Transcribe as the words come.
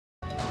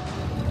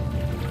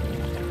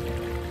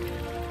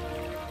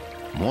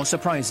More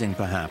surprising,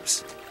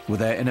 perhaps, were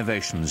their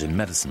innovations in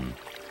medicine.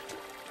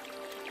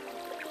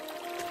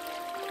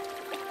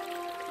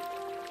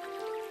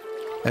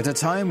 At a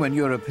time when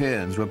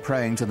Europeans were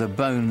praying to the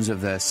bones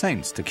of their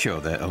saints to cure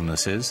their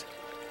illnesses,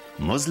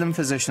 Muslim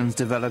physicians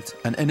developed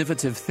an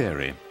innovative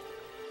theory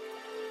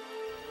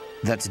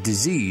that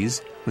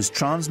disease was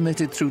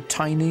transmitted through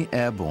tiny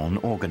airborne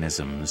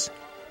organisms,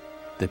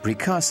 the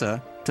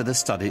precursor to the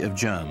study of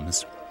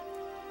germs.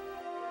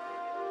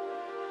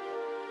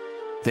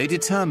 They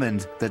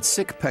determined that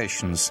sick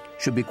patients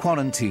should be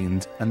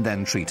quarantined and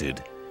then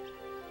treated.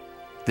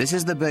 This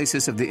is the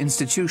basis of the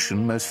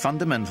institution most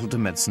fundamental to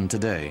medicine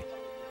today,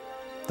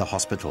 the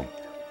hospital.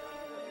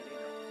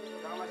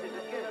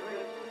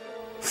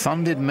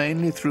 Funded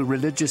mainly through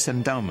religious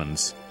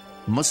endowments,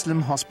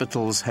 Muslim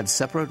hospitals had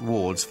separate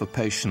wards for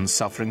patients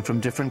suffering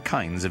from different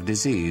kinds of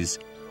disease.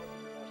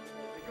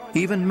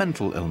 Even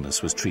mental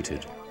illness was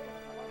treated.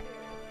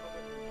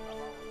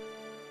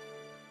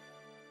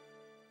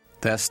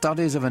 Their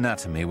studies of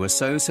anatomy were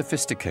so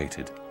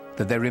sophisticated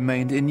that they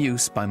remained in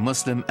use by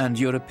Muslim and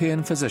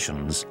European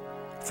physicians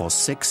for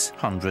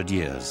 600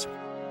 years.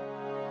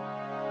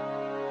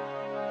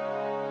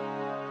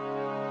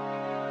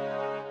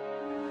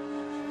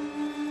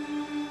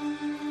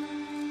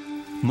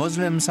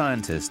 Muslim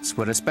scientists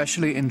were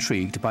especially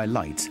intrigued by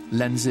light,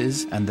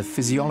 lenses, and the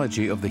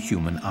physiology of the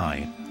human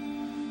eye.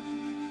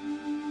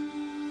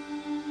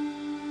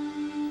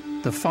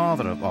 The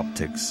father of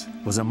optics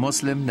was a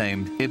Muslim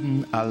named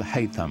Ibn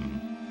al-Haytham.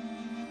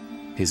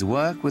 His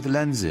work with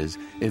lenses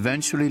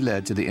eventually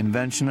led to the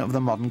invention of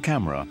the modern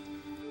camera.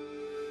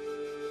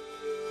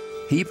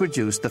 He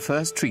produced the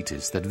first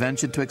treatise that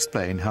ventured to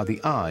explain how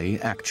the eye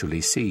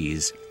actually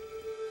sees.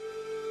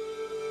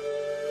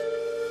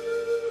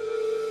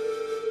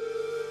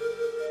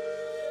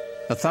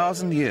 A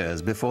 1,000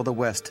 years before the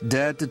West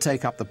dared to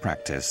take up the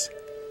practice,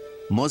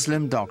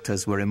 Muslim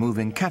doctors were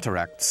removing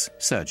cataracts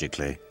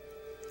surgically,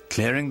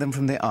 clearing them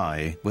from the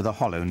eye with a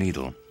hollow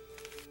needle.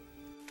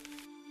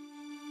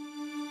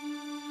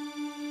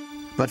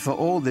 But for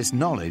all this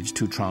knowledge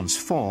to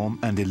transform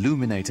and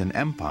illuminate an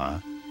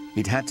empire,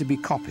 it had to be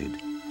copied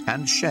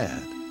and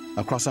shared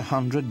across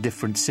 100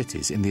 different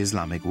cities in the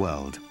Islamic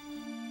world.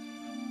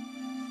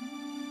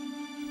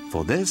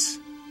 For this,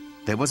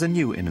 there was a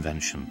new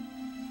invention,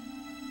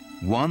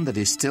 one that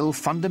is still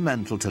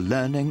fundamental to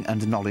learning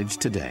and knowledge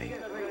today: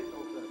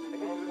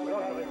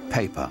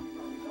 paper.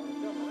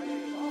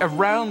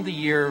 Around the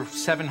year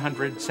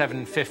 700,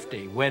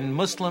 750, when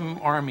Muslim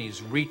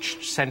armies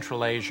reached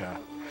Central Asia,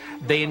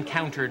 they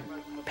encountered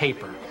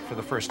paper for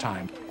the first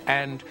time.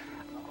 And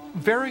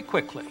very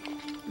quickly,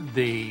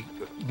 the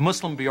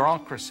Muslim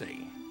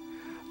bureaucracy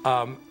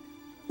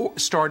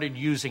started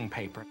using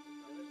paper.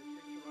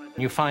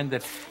 You find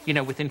that,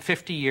 within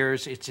 50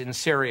 years it's in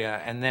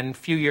Syria, and then a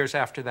few years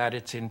after that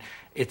it's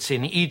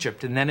in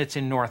Egypt, and then it's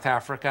in North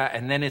Africa,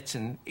 and then it's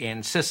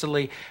in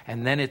Sicily,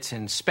 and then it's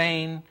in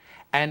Spain.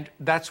 And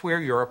that's where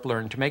Europe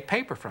learned to make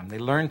paper from. They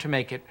learned to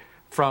make it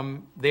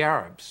from the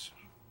Arabs.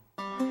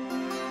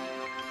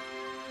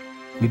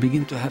 We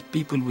begin to have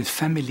people with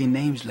family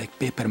names like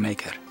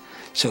papermaker.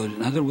 So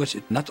in other words,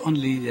 not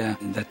only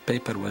that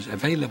paper was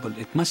available,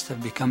 it must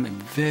have become a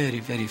very,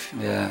 very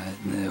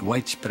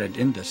widespread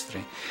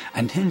industry.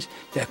 And hence,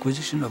 the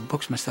acquisition of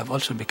books must have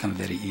also become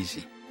very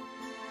easy.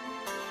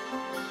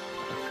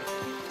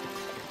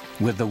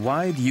 With the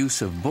wide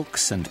use of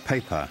books and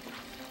paper,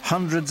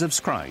 hundreds of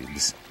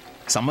scribes,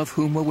 some of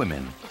whom were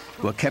women,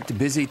 were kept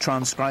busy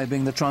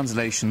transcribing the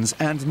translations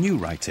and new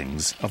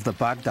writings of the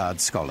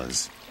Baghdad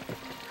scholars.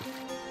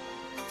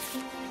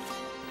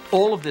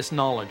 All of this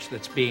knowledge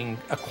that's being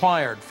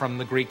acquired from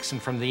the Greeks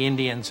and from the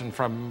Indians and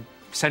from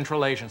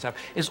Central Asia and stuff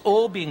is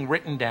all being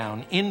written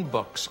down in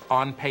books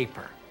on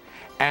paper,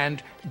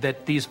 and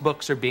that these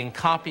books are being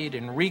copied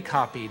and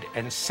recopied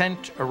and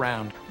sent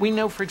around. We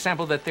know, for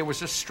example, that there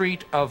was a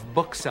street of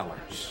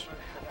booksellers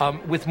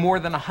with more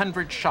than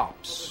 100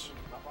 shops,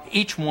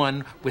 each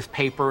one with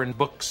paper and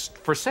books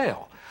for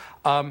sale.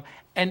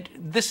 And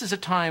this is a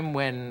time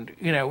when,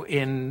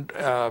 in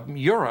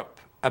Europe,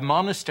 a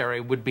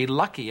monastery would be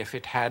lucky if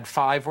it had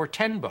 5 or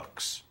 10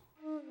 books.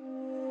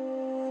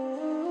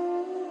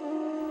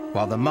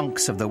 While the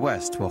monks of the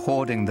West were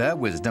hoarding their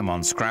wisdom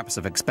on scraps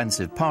of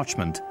expensive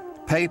parchment,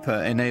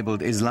 paper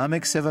enabled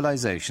Islamic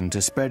civilization to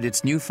spread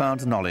its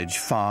newfound knowledge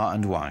far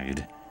and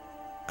wide,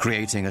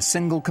 creating a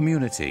single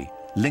community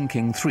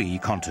linking 3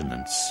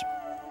 continents.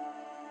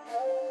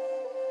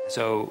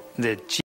 So the